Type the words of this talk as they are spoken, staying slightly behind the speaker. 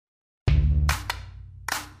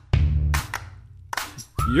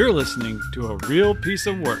You're listening to a real piece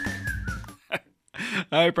of work.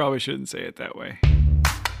 I probably shouldn't say it that way.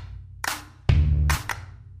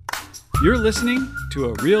 You're listening to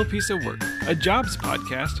A Real Piece of Work, a jobs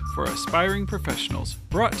podcast for aspiring professionals,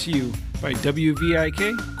 brought to you by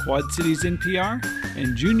WVIK, Quad Cities NPR,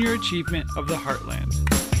 and Junior Achievement of the Heartland.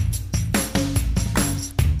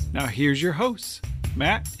 Now here's your hosts,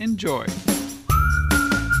 Matt and Joy.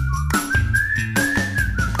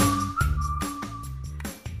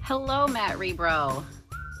 Hello, Matt Rebro.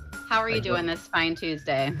 How are you doing this fine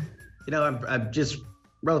Tuesday? You know, I'm just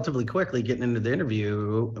relatively quickly getting into the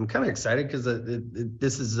interview. I'm kind of excited because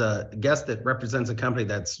this is a guest that represents a company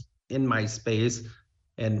that's in my space.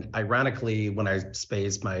 And ironically, when I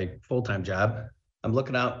space my full-time job, I'm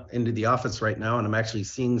looking out into the office right now, and I'm actually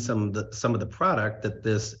seeing some of the product that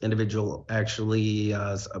this individual actually,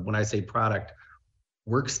 when I say product,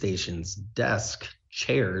 workstations, desk,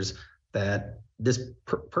 chairs, that this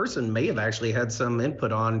person may have actually had some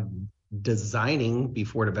input on designing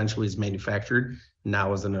before it eventually is manufactured.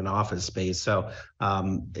 Now is in an office space. So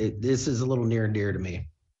this is a little near and dear to me.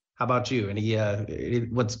 How about you?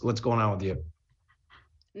 What's going on with you?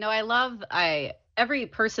 No, I love every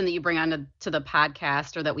person that you bring on to the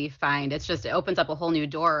podcast or that we find. It opens up a whole new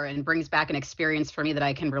door and brings back an experience for me that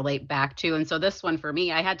I can relate back to. And so this one for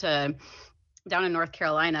me, I had to, down in North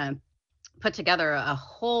Carolina, put together a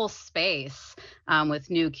whole space with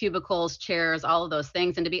new cubicles, chairs, all of those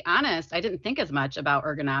things. And to be honest, I didn't think as much about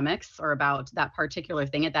ergonomics or about that particular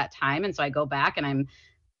thing at that time. And so I go back and I'm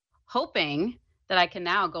hoping that I can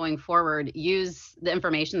now, going forward, use the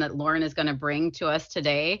information that Lauren is going to bring to us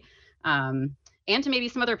today, and to maybe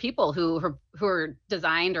some other people who are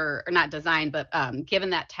designed or not designed, but given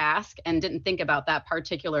that task and didn't think about that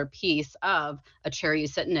particular piece of a chair you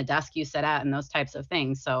sit in, a desk you sit at, and those types of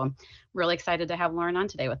things. So really excited to have Lauren on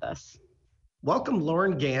today with us. Welcome,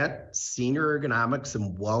 Lauren Gant, Senior Ergonomics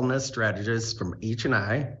and Wellness Strategist from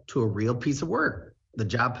H&I, to A Real Piece of Work, the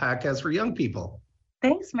job podcast for young people.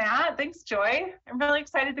 Thanks, Matt. Thanks, Joy. I'm really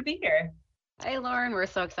excited to be here. Hey, Lauren, we're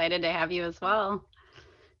so excited to have you as well.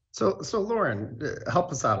 So Lauren,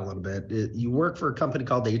 help us out a little bit. You work for a company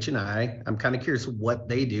called H&I. I'm kind of curious what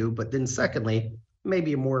they do, but then secondly,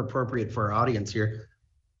 maybe more appropriate for our audience here,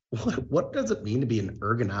 what does it mean to be an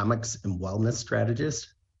ergonomics and wellness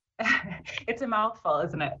strategist? It's a mouthful,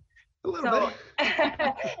 isn't it? A little bit.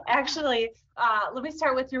 Actually, let me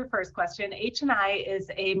start with your first question. H&I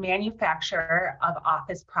is a manufacturer of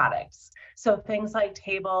office products. So things like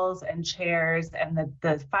tables and chairs and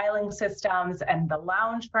the filing systems and the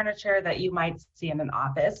lounge furniture that you might see in an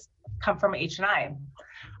office come from H&I.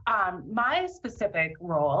 My specific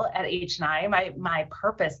role at H&I, my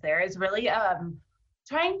purpose there is really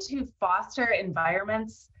trying to foster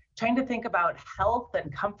environments, trying to think about health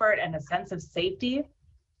and comfort and a sense of safety,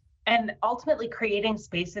 and ultimately creating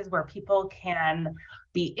spaces where people can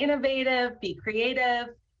be innovative, be creative,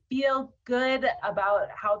 feel good about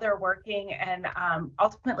how they're working, and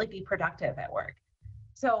ultimately be productive at work.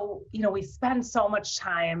 So, we spend so much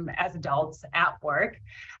time as adults at work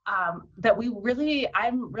that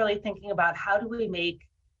I'm really thinking about how do we make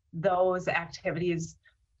those activities,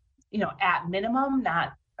 at minimum,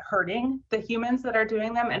 not hurting the humans that are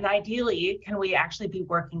doing them, and ideally can we actually be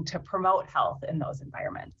working to promote health in those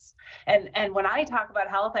environments. And when I talk about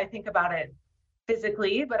health, I think about it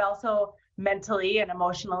physically but also mentally and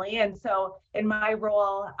emotionally. And so in my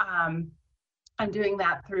role, I'm doing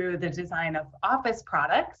that through the design of office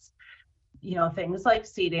products, things like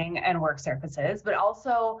seating and work surfaces, but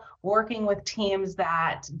also working with teams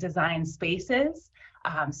that design spaces,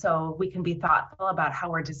 so we can be thoughtful about how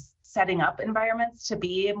we're just setting up environments to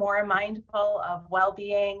be more mindful of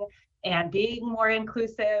well-being and being more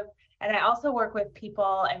inclusive. And I also work with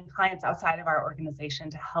people and clients outside of our organization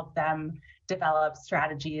to help them develop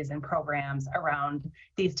strategies and programs around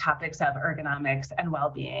these topics of ergonomics and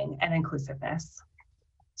well-being and inclusiveness.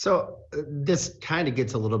 So this kind of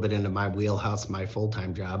gets a little bit into my wheelhouse, my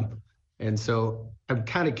full-time job. And so I'm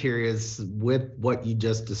kind of curious, with what you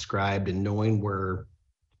just described and knowing where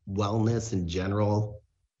wellness in general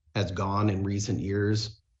has gone in recent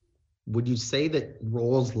years, would you say that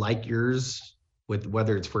roles like yours, with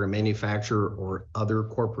whether it's for a manufacturer or other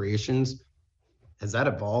corporations, has that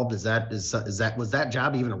evolved? Was that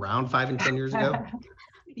job even around 5 and 10 years ago?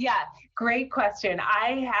 Yeah, great question.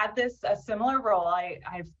 I had a similar role.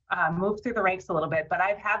 I've moved through the ranks a little bit, but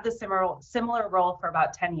I've had the similar role for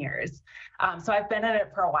about 10 years. So I've been in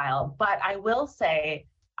it for a while, but I will say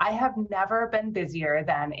I have never been busier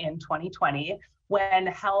than in 2020, when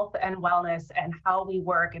health and wellness and how we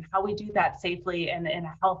work and how we do that safely and in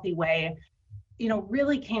a healthy way,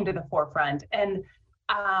 really came to the forefront. And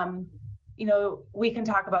we can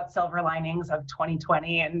talk about silver linings of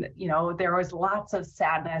 2020, and, there was lots of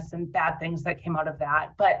sadness and bad things that came out of that.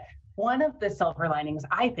 But one of the silver linings,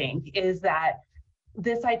 I think, is that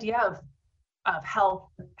this idea of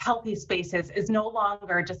healthy spaces is no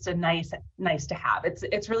longer just a nice to have.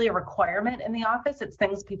 It's really a requirement in the office. It's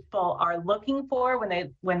things people are looking for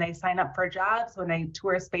when they sign up for jobs, when they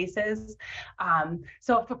tour spaces.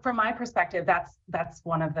 So from my perspective, that's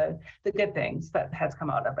one of the good things that has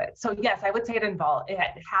come out of it. So yes, I would say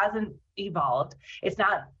it hasn't evolved. It's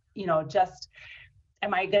not, just,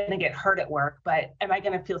 am I going to get hurt at work, but am I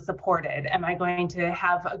going to feel supported? Am I going to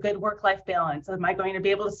have a good work-life balance? Am I going to be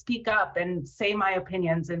able to speak up and say my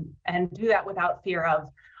opinions and do that without fear of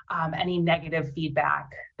any negative feedback?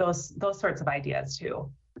 Those sorts of ideas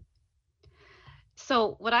too.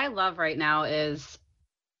 So what I love right now is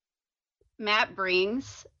Matt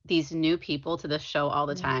brings these new people to the show all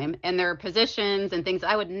the time, and their positions and things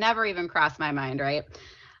I would never even cross my mind, right?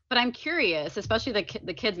 But I'm curious, especially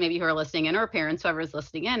the kids maybe who are listening in, or parents, whoever's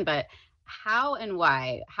listening in, but how and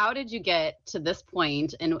why? How did you get to this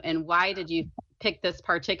point, and why did you pick this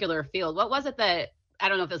particular field? What was it that, I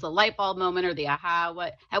don't know if it was a light bulb moment or the aha,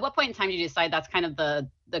 at what point in time did you decide that's kind of the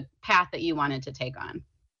path that you wanted to take on?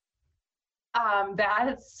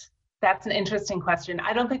 That's an interesting question.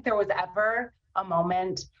 I don't think there was ever a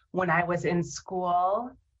moment when I was in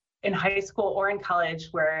school, in high school or in college,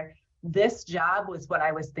 where this job was what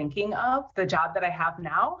I was thinking of, the job that I have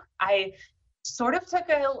now. I sort of took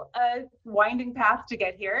a winding path to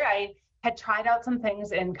get here. I had tried out some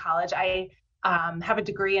things in college. I have a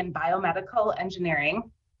degree in biomedical engineering.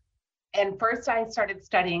 And first I started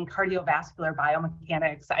studying cardiovascular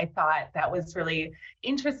biomechanics. I thought that was really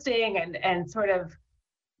interesting and sort of,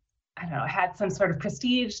 I don't know, had some sort of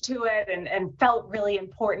prestige to it and felt really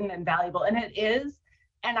important and valuable. And it is.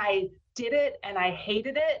 And I did it and I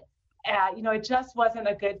hated it. It just wasn't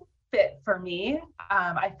a good fit for me.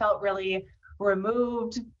 I felt really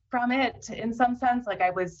removed from it in some sense, like I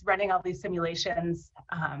was running all these simulations.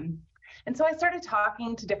 And so I started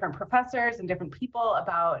talking to different professors and different people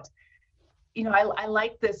about, I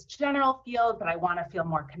like this general field, but I want to feel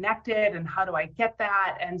more connected, and how do I get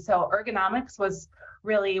that? And so ergonomics was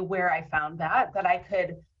really where I found that I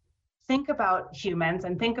could think about humans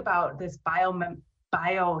and think about this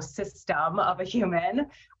biosystem of a human,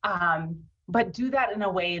 but do that in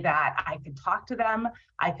a way that I could talk to them.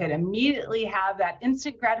 I could immediately have that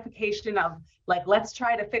instant gratification of, like, let's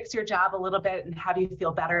try to fix your job a little bit and have you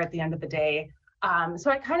feel better at the end of the day. So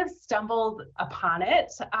I kind of stumbled upon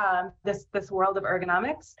it, this world of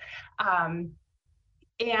ergonomics. And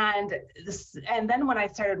then when I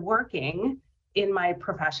started working in my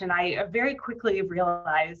profession, I very quickly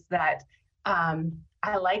realized that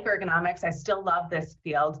I like ergonomics. I still love this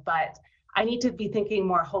field, but I need to be thinking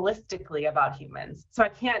more holistically about humans. So I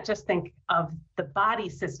can't just think of the body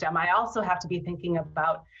system. I also have to be thinking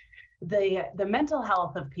about the mental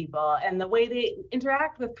health of people and the way they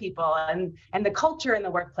interact with people and the culture in the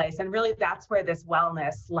workplace. And really that's where this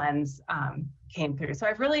wellness lens came through. So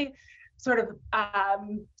I've really sort of,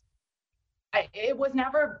 it was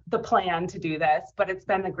never the plan to do this, but it's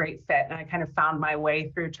been a great fit. And I kind of found my way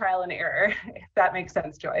through trial and error, if that makes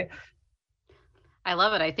sense, Joy. I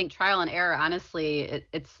love it. I think trial and error, honestly,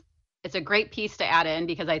 it's a great piece to add in,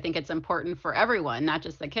 because I think it's important for everyone, not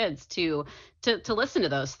just the kids, to listen to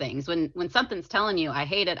those things. When something's telling you, I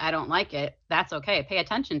hate it, I don't like it, that's okay. Pay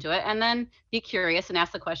attention to it, and then be curious and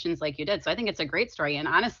ask the questions like you did. So I think it's a great story. And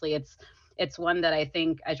honestly, it's one that I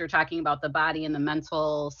think, as you're talking about the body and the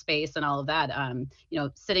mental space and all of that,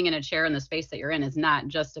 sitting in a chair in the space that you're in is not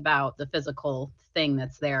just about the physical thing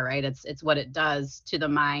that's there, right? It's what it does to the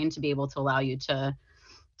mind to be able to allow you to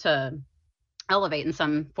elevate in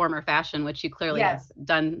some form or fashion, which you clearly have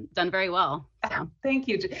done very well. So. Thank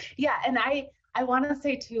you. Yeah, and I want to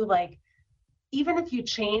say too, like, even if you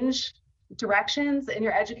change directions in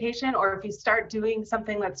your education, or if you start doing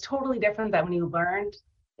something that's totally different than when you learned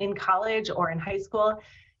in college or in high school,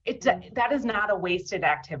 that is not a wasted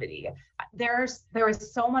activity. There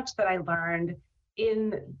was so much that I learned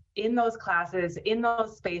in those classes, in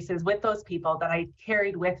those spaces, with those people, that I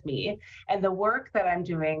carried with me. And the work that I'm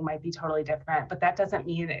doing might be totally different, but that doesn't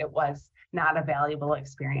mean it was not a valuable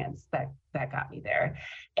experience that got me there.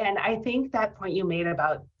 And I think that point you made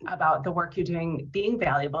about the work you're doing being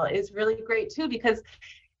valuable is really great too, because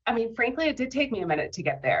I mean, frankly, it did take me a minute to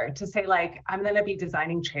get there, to say, like, I'm going to be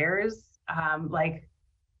designing chairs, like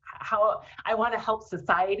how I want to help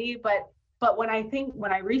society. But when I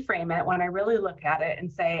reframe it, when I really look at it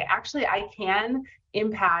and say, actually, I can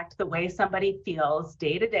impact the way somebody feels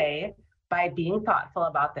day to day by being thoughtful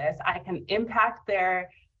about this, I can impact their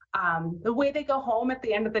the way they go home at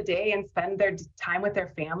the end of the day and spend their time with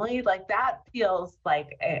their family. Like that feels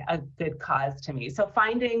like a good cause to me. So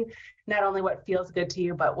finding not only what feels good to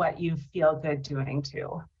you, but what you feel good doing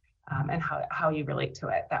too, and how you relate to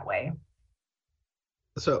it that way.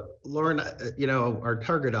 So, Lauren, our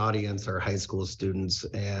target audience are high school students,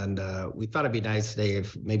 and we thought it'd be nice today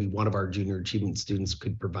if maybe one of our junior achievement students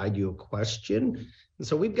could provide you a question. And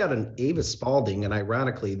so we've got an Ava Spalding, and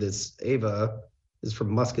ironically, this Ava is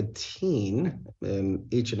from Muscatine, and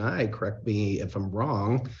H&I, correct me if I'm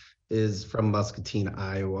wrong, is from Muscatine,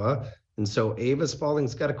 Iowa. And so Ava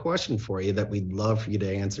Spalding's got a question for you that we'd love for you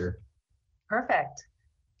to answer. Perfect.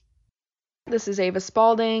 This is Ava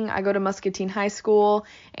Spalding. I go to Muscatine High School,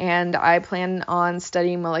 and I plan on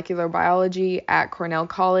studying molecular biology at Cornell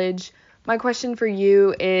College. My question for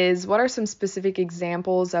you is, what are some specific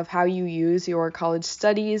examples of how you use your college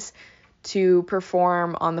studies to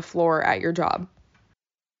perform on the floor at your job?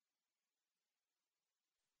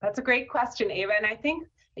 That's a great question, Ava. And I think,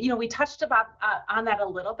 we touched on that a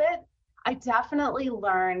little bit. I definitely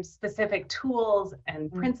learned specific tools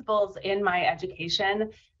and principles in my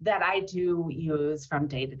education that I do use from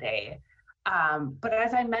day to day. But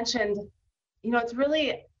as I mentioned, it's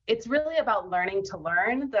really about learning to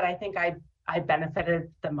learn that I think I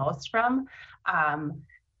benefited the most from.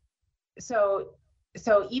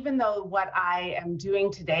 So even though what I am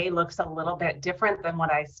doing today looks a little bit different than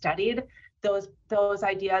what I studied, those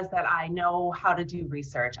ideas that I know how to do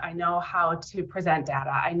research, I know how to present data,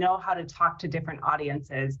 I know how to talk to different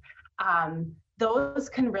audiences, those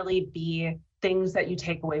can really be things that you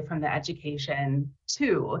take away from the education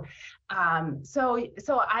too.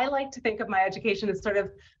 So I like to think of my education as sort of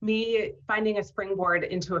me finding a springboard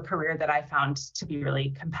into a career that I found to be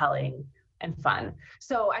really compelling and fun.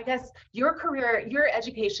 So I guess your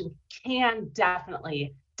education can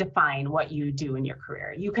definitely define what you do in your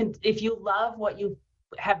career. You can, if you love what you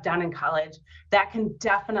have done in college, that can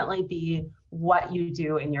definitely be what you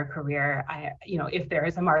do in your career. If there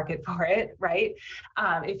is a market for it, right?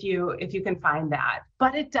 If you can find that,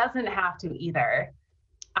 but it doesn't have to either.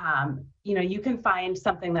 You can find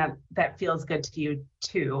something that feels good to you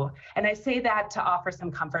too. And I say that to offer some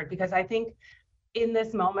comfort, because I think in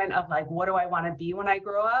this moment of like, what do I want to be when I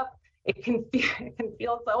grow up? It can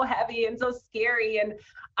feel so heavy and so scary. And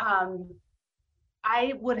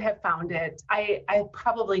I would have found it. I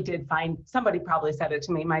probably did find, somebody probably said it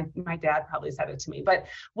to me. My dad probably said it to me. But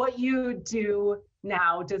what you do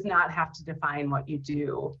now does not have to define what you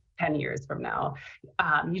do 10 years from now.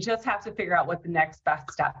 You just have to figure out what the next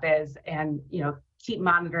best step is, and keep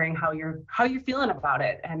monitoring how you're feeling about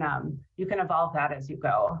it, and you can evolve that as you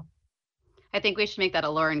go. I think we should make that a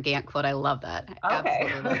Lauren Gant quote. I love that.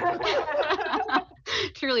 Okay.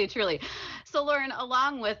 Truly, truly. So Lauren,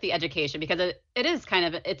 along with the education, because it is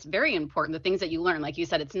it's very important, the things that you learn, like you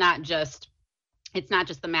said, it's not just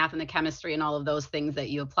the math and the chemistry and all of those things that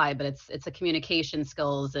you apply, but it's the communication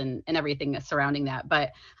skills and everything that's surrounding that.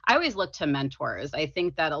 But I always look to mentors. I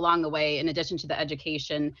think that along the way, in addition to the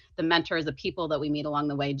education, the mentors, the people that we meet along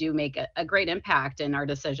the way do make a great impact in our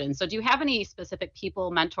decisions. So do you have any specific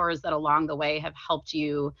people, mentors that along the way have helped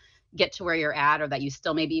you get to where you're at, or that you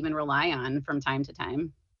still maybe even rely on from time to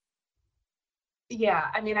time? Yeah,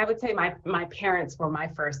 I mean, I would say my parents were my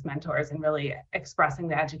first mentors in really expressing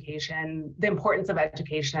the importance of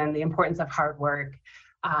education, the importance of hard work,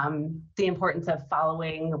 the importance of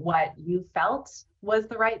following what you felt was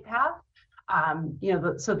the right path.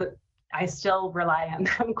 So that I still rely on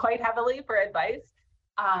them quite heavily for advice.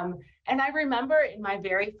 And I remember in my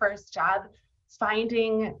very first job,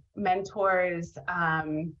 finding mentors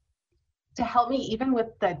to help me even with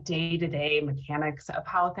the day-to-day mechanics of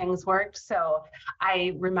how things worked. So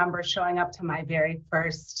I remember showing up to my very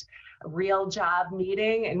first real job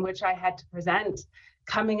meeting in which I had to present,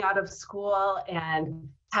 coming out of school and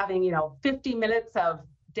having 50 minutes of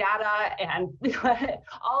data and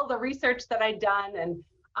all the research that I'd done, and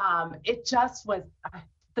it just was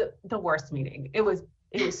the worst meeting. It was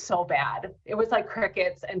so bad. It was like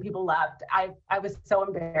crickets, and people left. I was so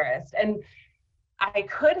embarrassed, and I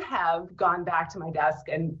could have gone back to my desk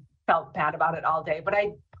and felt bad about it all day, but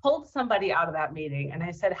I pulled somebody out of that meeting and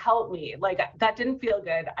I said, help me. Like, that didn't feel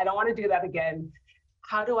good. I don't want to do that again.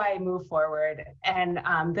 How do I move forward? And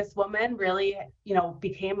this woman really,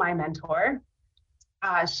 became my mentor.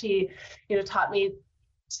 She, taught me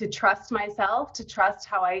to trust myself, to trust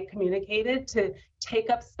how I communicated, to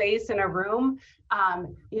take up space in a room.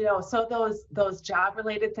 So those job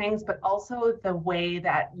related things, but also the way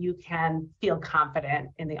that you can feel confident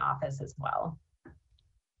in the office as well.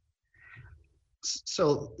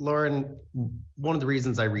 So, Lauren, one of the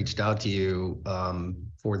reasons I reached out to you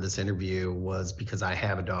for this interview was because I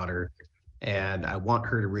have a daughter, and I want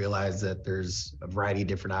her to realize that there's a variety of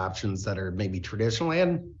different options that are maybe traditional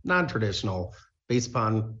and non-traditional based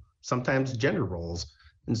upon sometimes gender roles.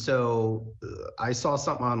 And so I saw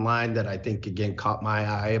something online that I think, again, caught my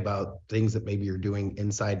eye about things that maybe you're doing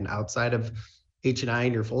inside and outside of H&I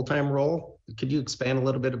in your full-time role. Could you expand a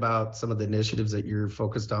little bit about some of the initiatives that you're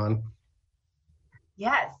focused on?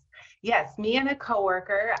 Yes. Me and a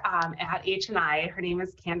coworker at H&I, her name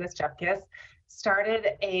is Candace Jepkis, started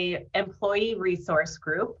a employee resource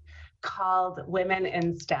group called Women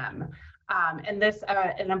in STEM. And this,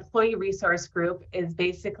 an employee resource group is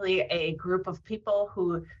basically a group of people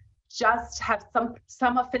who just have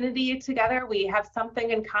some affinity together. We have something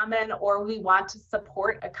in common, or we want to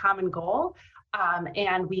support a common goal.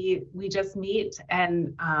 And we just meet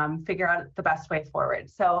and figure out the best way forward.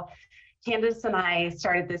 So Candace and I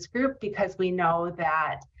started this group because we know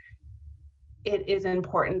that it is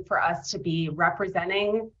important for us to be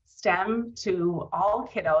representing STEM to all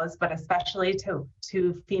kiddos, but especially to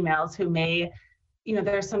females who may,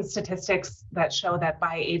 there's some statistics that show that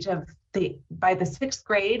by the sixth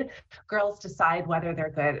grade, girls decide whether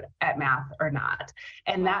they're good at math or not.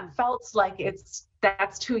 And that felt like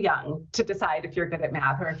that's too young to decide if you're good at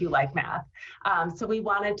math or if you like math. So we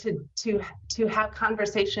wanted to have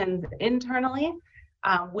conversations internally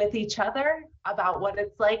with each other about what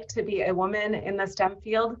it's like to be a woman in the STEM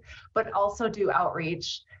field, but also do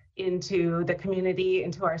outreach into the community,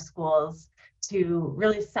 into our schools, to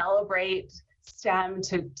really celebrate STEM,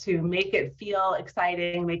 to make it feel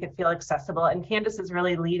exciting, make it feel accessible. And Candace is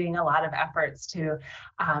really leading a lot of efforts to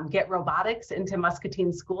get robotics into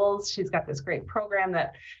Muscatine schools. She's got this great program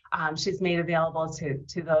that she's made available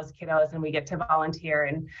to those kiddos, and we get to volunteer.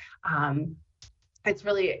 And it's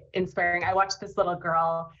really inspiring. I watched this little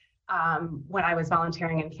girl when I was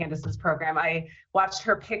volunteering in Candace's program. I watched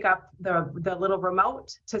her pick up the little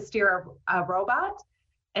remote to steer a robot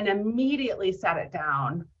and immediately set it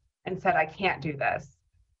down and said, I can't do this.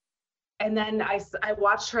 And then I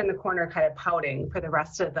watched her in the corner kind of pouting for the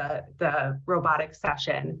rest of the robotic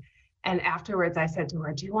session. And afterwards I said to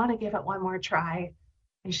her, do you want to give it one more try?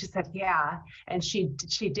 And she said, yeah. And she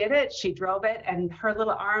did it, she drove it, and her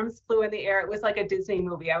little arms flew in the air. It was like a Disney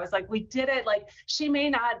movie. I was like, we did it. Like, she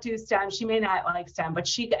may not do STEM, she may not like STEM, but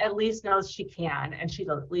she at least knows she can, and she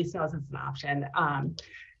at least knows it's an option.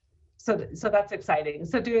 So that's exciting.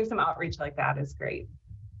 So doing some outreach like that is great.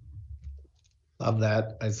 Love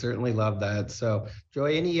that. I certainly love that. So,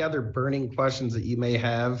 Joy, any other burning questions that you may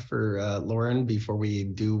have for Lauren before we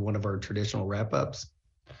do one of our traditional wrap-ups?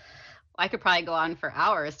 I could probably go on for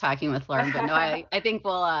hours talking with Lauren, but no, I think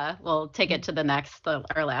we'll take it to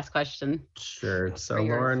our last question. Sure. So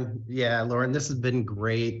Lauren, this has been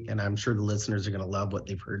great, and I'm sure the listeners are going to love what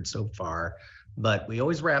they've heard so far. But we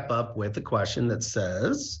always wrap up with a question that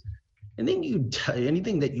says,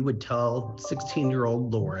 anything that you would tell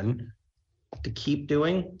 16-year-old Lauren to keep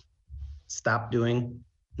doing, stop doing,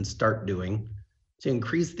 and start doing to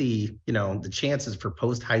increase the chances for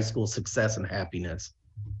post-high school success and happiness?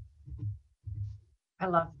 I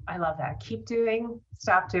love that. Keep doing,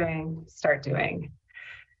 stop doing, start doing.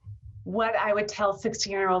 What I would tell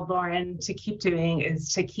 16-year-old Lauren to keep doing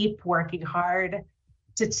is to keep working hard,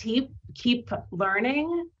 to keep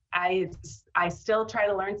learning. I still try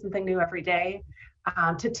to learn something new every day.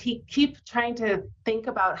 To keep trying to think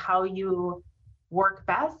about how you work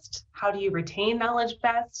best, how do you retain knowledge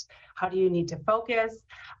best, how do you need to focus,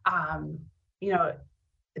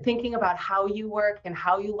 thinking about how you work and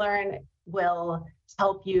how you learn will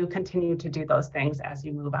help you continue to do those things as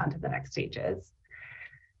you move on to the next stages.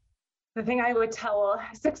 The thing I would tell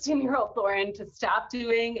 16-year-old Lauren to stop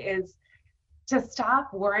doing is to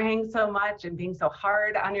stop worrying so much and being so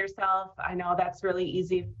hard on yourself. I know that's really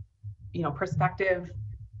easy, perspective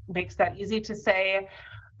makes that easy to say,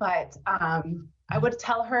 but I would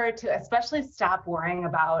tell her to especially stop worrying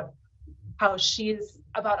about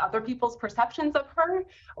about other people's perceptions of her,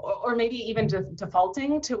 or maybe even just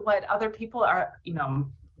defaulting to what other people are,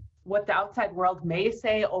 what the outside world may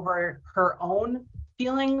say over her own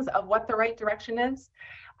feelings of what the right direction is.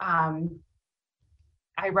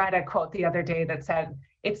 I read a quote the other day that said,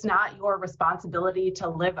 it's not your responsibility to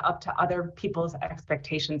live up to other people's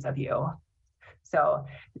expectations of you. So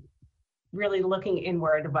really looking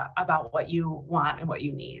inward about what you want and what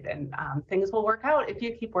you need, and things will work out if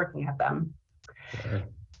you keep working at them. Sure.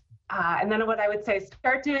 And then what I would say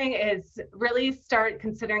start doing is really start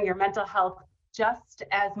considering your mental health just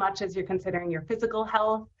as much as you're considering your physical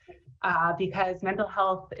health, because mental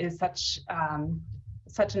health is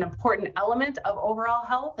such an important element of overall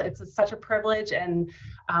health. It's such a privilege, and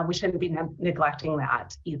we shouldn't be neglecting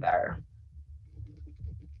that either.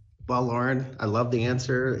 Well, Lauren, I love the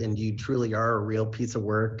answer, and you truly are a real piece of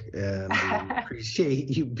work, and we appreciate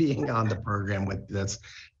you being on the program with us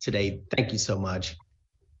today. Thank you so much.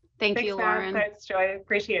 Thanks, you, Lauren. Thanks, Joy.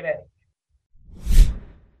 Appreciate it.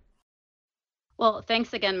 Well,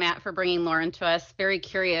 thanks again, Matt, for bringing Lauren to us. Very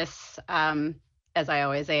curious, as I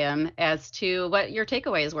always am, as to what your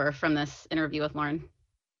takeaways were from this interview with Lauren.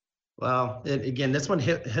 Well, again, this one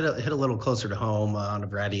hit a little closer to home on a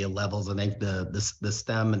variety of levels. I think the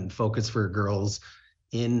STEM and focus for girls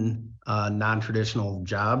in non-traditional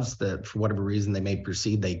jobs that for whatever reason they may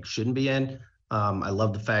perceive they shouldn't be in. I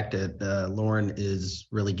love the fact that Lauren is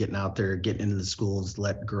really getting out there, getting into the schools,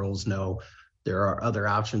 let girls know there are other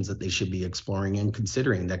options that they should be exploring and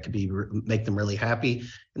considering that could make them really happy.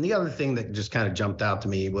 And the other thing that just kind of jumped out to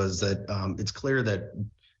me was that it's clear that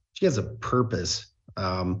she has a purpose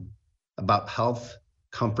about health,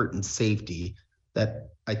 comfort, and safety that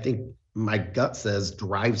I think my gut says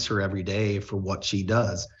drives her every day for what she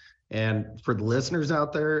does. And for the listeners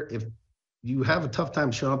out there, if you have a tough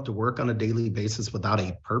time showing up to work on a daily basis without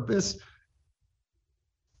a purpose,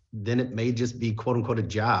 then it may just be quote unquote a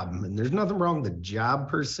job. And there's nothing wrong with the job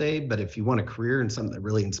per se, but if you want a career and something that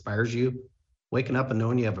really inspires you, waking up and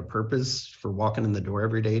knowing you have a purpose for walking in the door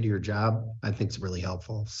every day to your job, I think is really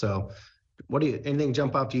helpful. So anything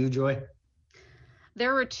jump out to you, Joy?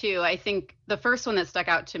 There were two. I think the first one that stuck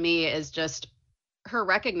out to me is just her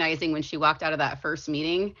recognizing when she walked out of that first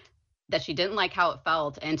meeting that she didn't like how it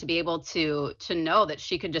felt, and to be able to know that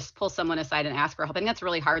she could just pull someone aside and ask for help. I think that's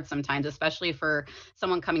really hard sometimes, especially for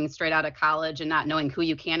someone coming straight out of college and not knowing who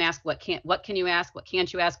you can ask, what can you ask, what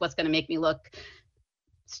can't you ask, what's going to make me look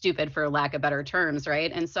stupid, for lack of better terms,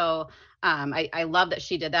 right? And so I love that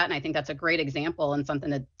she did that, and I think that's a great example and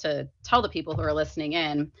something to tell the people who are listening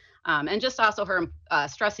in. And just also her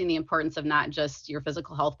stressing the importance of not just your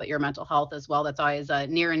physical health, but your mental health as well. That's always a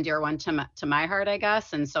near and dear one to my heart, I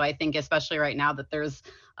guess. And so I think especially right now that there's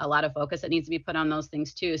a lot of focus that needs to be put on those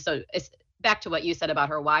things too. So it's back to what you said about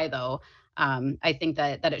her why, though. I think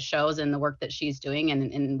that it shows in the work that she's doing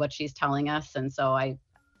and in what she's telling us. And so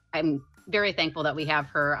I'm very thankful that we have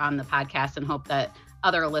her on the podcast, and hope that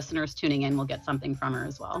other listeners tuning in will get something from her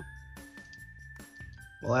as well.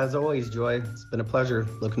 Well, as always, Joy, it's been a pleasure.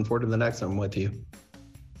 Looking forward to the next one with you.